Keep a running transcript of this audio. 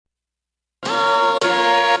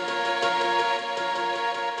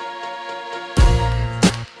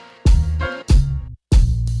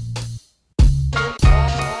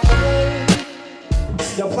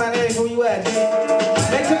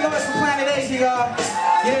y'all.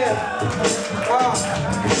 Yeah.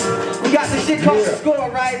 We got this shit called the score,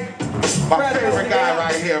 right? My favorite guy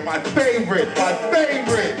right here. My favorite.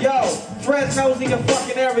 Yo, Fresno's in your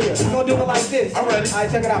fucking area. We gonna do it like this. I'm ready.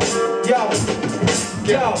 Alright, check it out.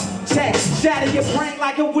 Yo, check. Shatter your brain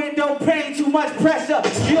like a window pane. Too much pressure.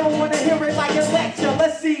 You don't wanna hear it like a lecture.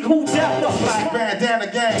 Let's see who deaf up like.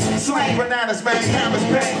 Bandana gang, slang bananas, man, cameras,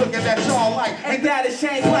 bang, looking at y'all like, Ain't that a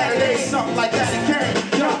shame? glad it ain't something like that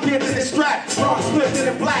again. Y'all get to this strap, wrong split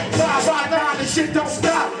in black, 5 this shit don't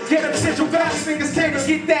stop. Get them Central Valley niggas came to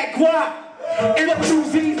Get that guap. in the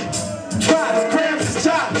doozies. Drops, grams is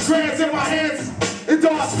chopped, grams in my hands. It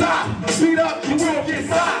don't stop. Beat up, you will get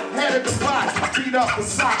socked. Head in the box, beat up with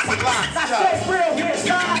socks and locks. I say real hip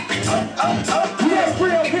hop. Yeah,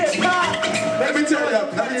 real hip hop. Let me tell you,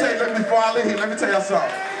 before I leave, let me tell you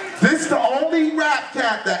something. This is the only rap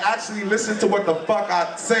cat that actually listened to what the fuck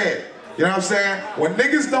I said. You know what I'm saying? When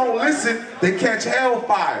niggas don't listen, they catch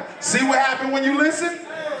hellfire. See what happened when you listen?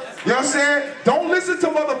 You know what I'm saying? Don't listen to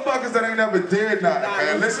motherfuckers that ain't never did nothing,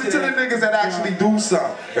 man. Listen to the niggas that actually do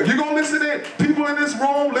something. If you gonna listen to people in this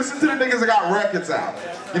room, listen to the niggas that got records out.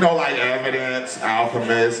 You know, like Evidence,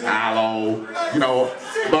 Alchemist, Aloe, you know,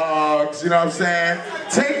 Bugs, you know what I'm saying?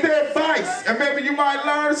 Take their advice, and maybe you might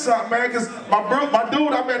learn something, man, because my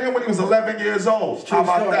dude, I met him when he was 11 years old. How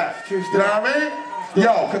about that? You know what I mean?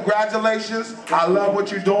 Yo, congratulations. I love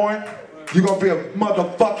what you're doing. You're gonna be a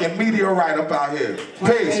motherfucking meteorite up out here.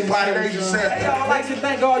 Peace. Planet Asia said. Hey, y'all, I'd like to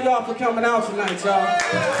thank all y'all for coming out tonight, y'all.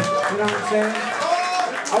 You know what I'm saying?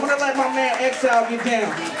 I want to let my man Exile get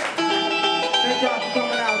down. Thank y'all for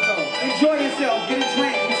coming out, though. Enjoy yourself. Get a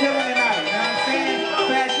drink. We chilling tonight. You know what I'm saying?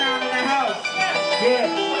 Fashawn in the house. Yeah.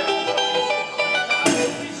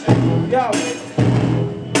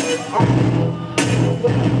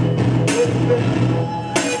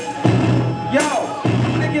 Yo,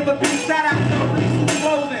 I'm gonna give a big shout out to Iriscience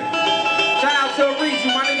clothing. Shout out to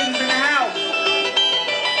Iriscience, my niggas is in the house.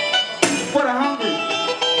 For the hungry.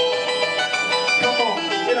 Come on,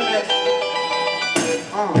 get them at.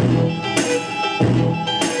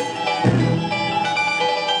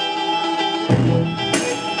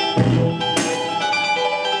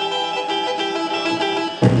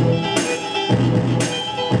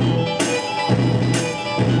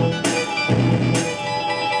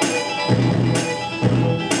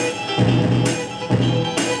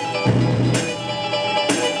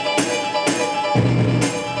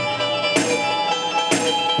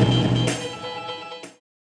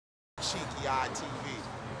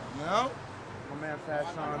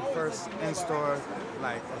 Fashawn, first in-store,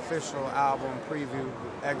 like, official album preview,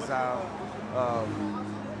 Exile.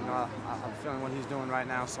 You know, I'm feeling what he's doing right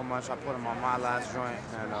now so much. I put him on my last joint,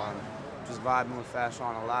 and just vibing with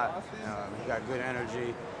Fashawn a lot. He got good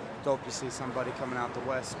energy. Dope to see somebody coming out the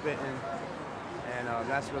West spitting, and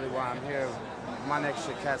that's really why I'm here. My next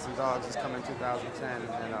shit, Cats and Dogs, is coming 2010,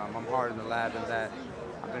 and I'm hard in the lab in that.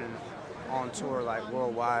 I've been on tour, like,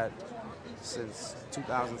 worldwide since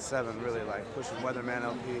 2007, really, like pushing Weatherman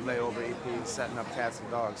LP, Layover EP, setting up Cats and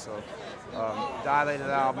Dogs. So Dilated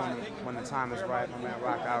album, when the time is right. My man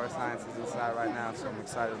Rakaa Iriscience is inside right now, so I'm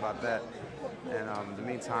excited about that. And in the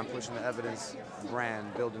meantime, pushing the Evidence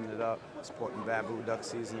brand, building it up, supporting Babu, Duck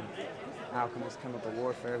Season, Alchemist, Chemical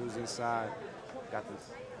Warfare, who's inside. Got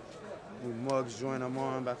the new mugs joint I'm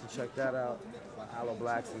on, about to check that out. Aloe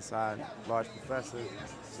Blacc's inside, Large Professor.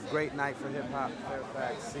 It's a great night for hip-hop,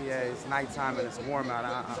 Fairfax, CA. It's nighttime and it's warm out,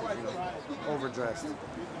 you know, overdressed. And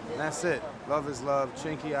that's it. Love is love,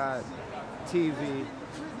 Chinky Eye, TV.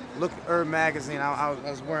 Look at Herb Magazine, I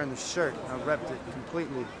was wearing the shirt. I repped it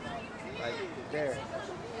completely, like there.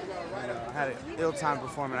 And, I had an ill time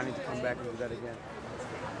performing. I need to come back and do that again.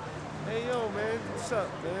 Hey, yo, man, what's up,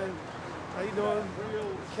 man? How you doing?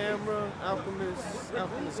 Camera, Alchemist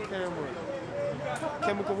Camera.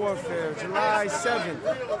 Chemical Warfare, July 7th.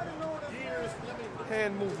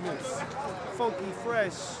 Hand movements. Funky,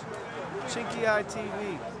 fresh. Chinky Eye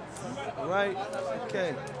TV. All right?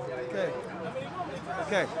 Okay.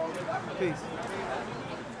 Peace.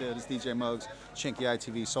 Yeah, this is DJ Muggs, Chinky Eye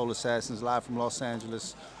TV, Soul Assassins, live from Los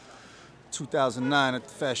Angeles. 2009 at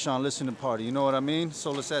the Fashawn listening party. You know what I mean?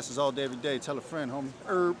 Soul Assassins all day, every day. Tell a friend, homie.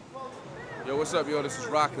 Herb. Yo, what's up, yo? This is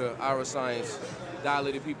Rakaa, Iriscience.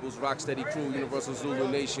 Dilated Peoples, Rocksteady Crew, Universal Zulu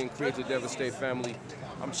Nation, Create to Devastate family.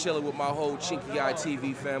 I'm chilling with my whole Chinky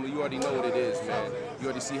TV family. You already know what it is, man. You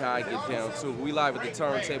already see how I get down, too. We live at the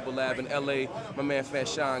Turntable Lab in LA. My man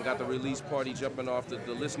Fashawn got the release party jumping off, the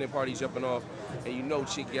listening party jumping off. And you know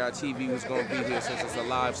Chinky TV was going to be here since it's a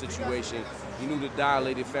live situation. You knew the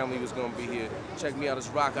Dilated family was going to be here. Check me out as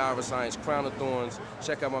Rakaa, Iriscience, Crown of Thorns.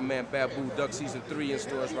 Check out my man Babu, Duck Season 3 in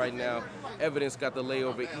stores right now. Evidence got the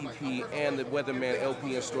Layover EP and the Weatherman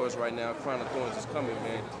LP in stores right now. Crown of Thorns is coming,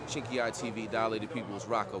 man. Chinky TV, Dilated Peoples,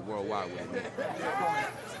 Rakaa worldwide with me.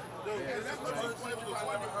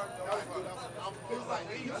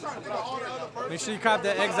 Make sure you cop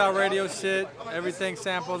that Exile radio shit. Everything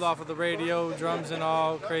sampled off of the radio, drums and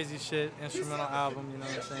all, crazy shit. Instrumental album, you know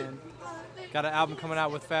what I'm saying? Got an album coming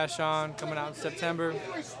out with Fashawn, coming out in September.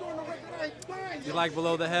 If you like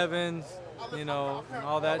Below the Heavens, you know, and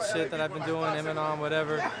all that shit that I've been doing, Eminem,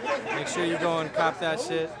 whatever, make sure you go and cop that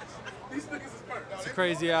shit. It's a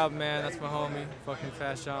crazy album, man. That's my homie, fucking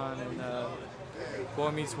Fashawn, and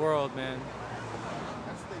Boy Meets World, man.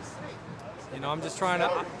 You know, I'm just trying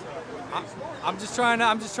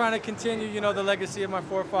to continue, you know, the legacy of my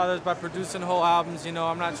forefathers by producing whole albums. You know,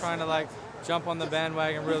 I'm not trying to like jump on the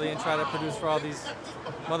bandwagon really and try to produce for all these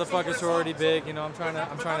motherfuckers who are already big. You know, I'm trying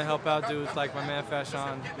to help out dudes like my man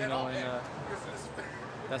Fashawn, you know, and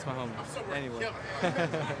that's my homie. Anyway,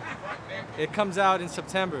 it comes out in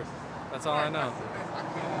September. That's all I know.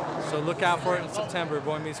 So look out for it in September.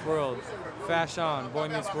 Boy Meets World, Fashawn, Boy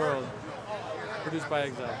Meets World, produced by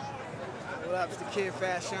Exile. What up, it's the kid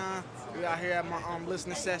Fashawn. We out here at my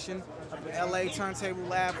listening session up in LA, Turntable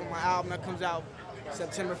Lab for my album that comes out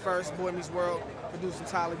September 1st, Boy Meets World, produced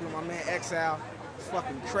entirely by my man Exile. It's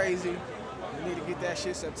fucking crazy. You need to get that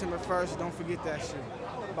shit September 1st. Don't forget that shit.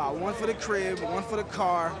 About one for the crib, one for the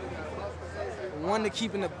car, one to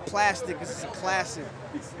keep in the plastic because it's a classic.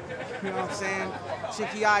 You know what I'm saying?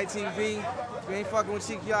 Chinky TV. If you ain't fucking with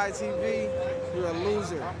Chinky TV, you're a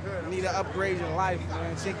loser. You need to upgrade your life,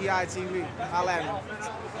 man. Chinky TV. Holla at me.